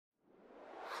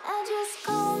just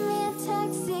call me a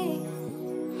taxi,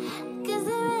 'cause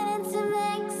I ran into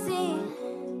Maxie,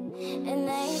 and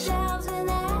I ain't down for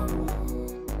that.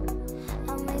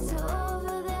 I'll make you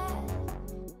over that.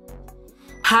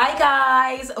 Hi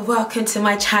guys, welcome to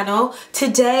my channel.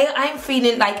 Today I'm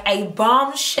feeling like a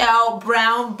bombshell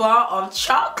brown bar of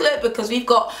chocolate because we've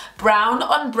got brown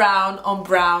on brown on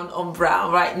brown on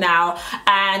brown right now,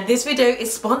 and this video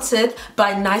is sponsored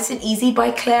by Nice and Easy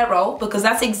by Clairol because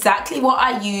that's exactly what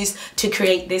I use to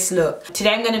create this look.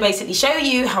 Today I'm going to basically show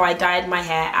you how I dyed my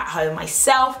hair at home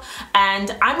myself,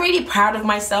 and I'm really proud of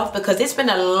myself because it's been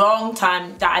a long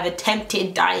time that I've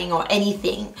attempted dyeing or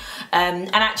anything, and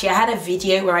actually I had a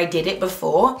video where I did it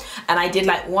before and I did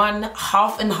like one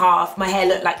half and half. My hair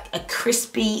looked like a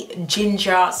crispy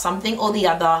ginger something or the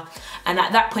other, and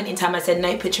at that point in time I said,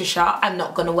 no Patricia, I'm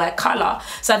not gonna wear color.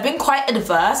 So I've been quite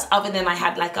adverse, other than I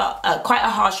had like quite a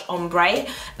harsh ombre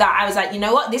that I was like, you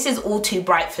know what, this is all too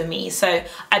bright for me. So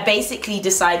I basically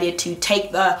decided to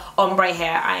take the ombre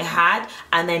hair I had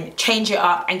and then change it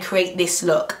up and create this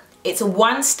look. It's a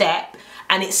one step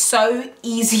and it's so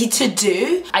easy to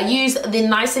do. I use the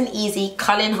Nice and Easy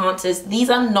color enhancers. These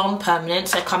are non-permanent,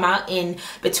 so come out in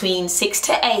between 6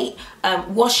 to 8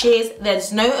 washes.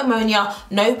 There's no ammonia,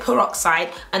 no peroxide,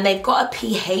 and they've got a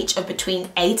pH of between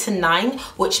 8 and 9,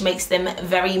 which makes them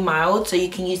very mild, so you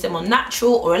can use them on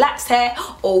natural or relaxed hair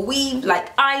or weave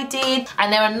like I did.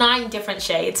 And there are 9 different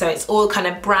shades, so it's all kind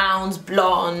of browns,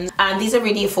 blondes, and these are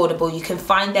really affordable. You can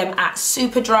find them at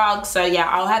Superdrug, so yeah,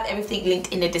 I'll have everything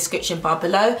linked in the description bar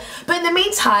below. But in the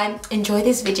meantime, enjoy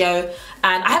this video.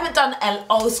 And I haven't done an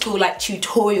old school like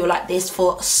tutorial like this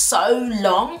for so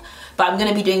long, but I'm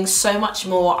gonna be doing so much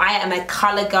more. I am a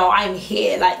color girl. I'm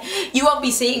here. Like, you won't be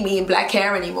seeing me in black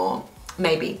hair anymore.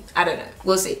 Maybe, I don't know,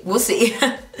 we'll see, we'll see.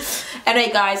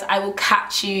 Anyway guys, I will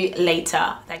catch you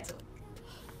later. Thanks.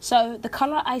 So the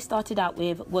color I started out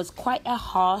with was quite a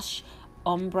harsh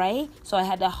ombre, so I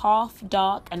had a half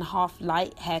dark and half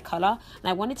light hair color, and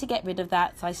I wanted to get rid of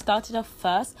that, so I started off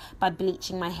first by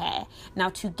bleaching my hair. Now,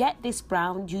 to get this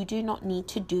brown, you do not need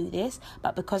to do this,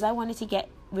 but because I wanted to get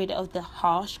rid of the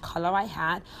harsh color I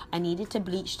had, I needed to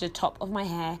bleach the top of my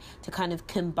hair to kind of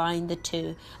combine the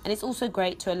two. And it's also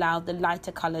great to allow the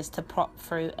lighter colors to prop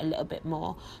through a little bit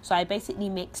more. So I basically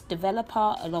mixed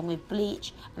developer along with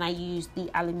bleach, and I used the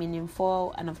aluminium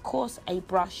foil and of course a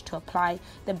brush to apply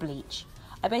the bleach.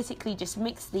 I basically just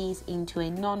mixed these into a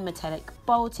non-metallic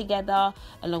bowl together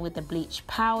along with the bleach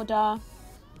powder,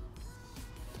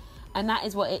 and that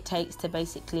is what it takes to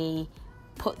basically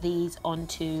put these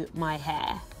onto my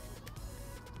hair.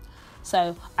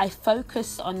 So I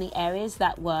focused on the areas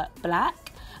that were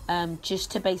black,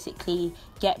 just to basically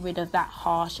get rid of that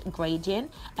harsh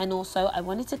gradient, and also I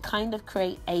wanted to kind of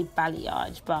create a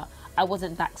balayage, but I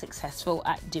wasn't that successful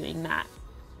at doing that.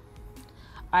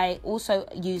 I also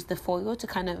used the foil to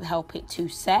kind of help it to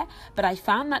set, but I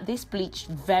found that this bleached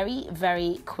very,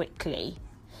 very quickly.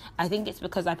 I think it's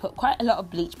because I put quite a lot of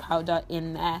bleach powder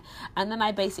in there, and then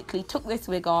I basically took this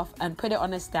wig off and put it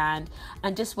on a stand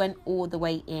and just went all the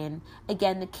way in.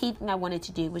 Again, the key thing I wanted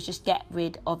to do was just get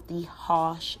rid of the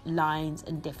harsh lines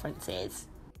and differences.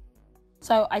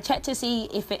 So I checked to see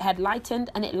if it had lightened,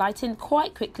 and it lightened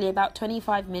quite quickly, about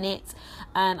 25 minutes.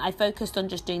 And I focused on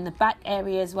just doing the back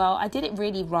area as well. I did it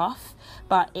really rough,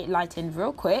 but it lightened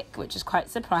real quick, which is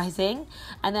quite surprising.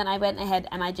 And then I went ahead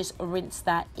and I just rinsed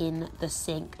that in the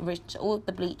sink, rinsed all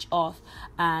the bleach off.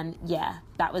 And yeah,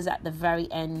 that was at the very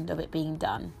end of it being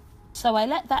done. So I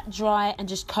let that dry and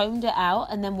just combed it out,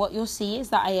 and then what you'll see is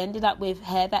that I ended up with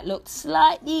hair that looked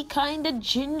slightly kind of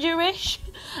gingerish,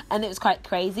 and it was quite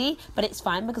crazy, but it's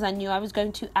fine because I knew I was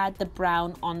going to add the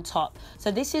brown on top.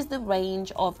 So this is the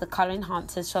range of the color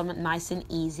enhancers from Nice and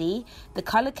Easy. The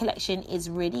color collection is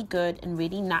really good and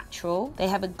really natural. They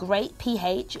have a great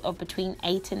pH of between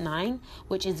 8 and 9,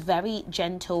 which is very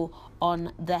gentle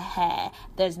on the hair.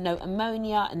 There's no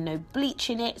ammonia and no bleach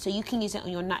in it, so you can use it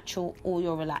on your natural or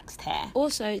your relaxed hair.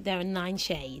 Also, there are 9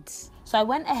 shades. So I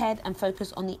went ahead and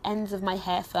focused on the ends of my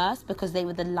hair first because they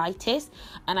were the lightest,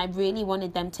 and I really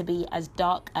wanted them to be as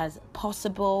dark as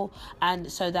possible,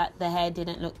 and so that the hair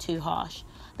didn't look too harsh.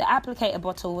 The applicator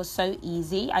bottle was so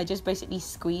easy. I just basically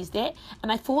squeezed it,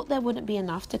 and I thought there wouldn't be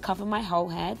enough to cover my whole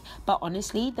head, but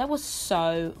honestly there was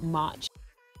so much.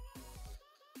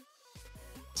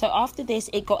 So after this,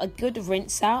 it got a good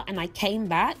rinse out, and I came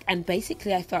back and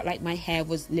basically I felt like my hair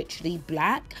was literally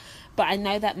black. But I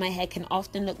know that my hair can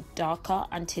often look darker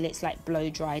until it's like blow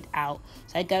dried out.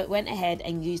 So I went ahead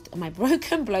and used my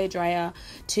broken blow dryer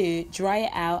to dry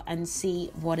it out and see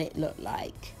what it looked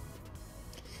like.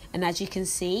 And as you can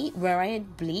see, where I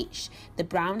had bleached, the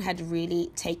brown had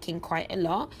really taken quite a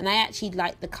lot, and I actually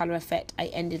liked the color effect I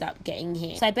ended up getting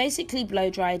here. So I basically blow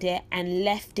dried it and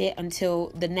left it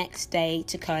until the next day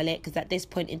to curl it, because at this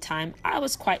point in time I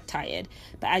was quite tired.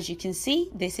 But as you can see,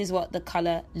 this is what the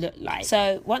color looked like.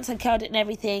 So once I curled it and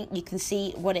everything, you can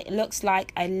see what it looks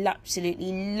like. I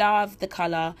absolutely love the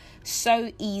color.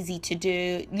 So easy to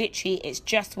do. Literally, it's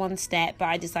just one step, but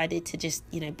I decided to just,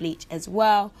 you know, bleach as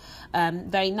well.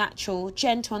 Very natural,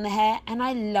 gentle on the hair, and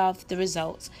I love the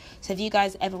results. So if you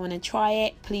guys ever want to try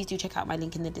it, please do check out my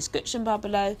link in the description bar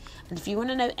below. And if you want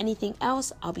to know anything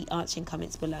else, I'll be answering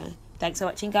comments below. Thanks for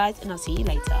watching, guys, and I'll see you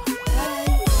later. Bye.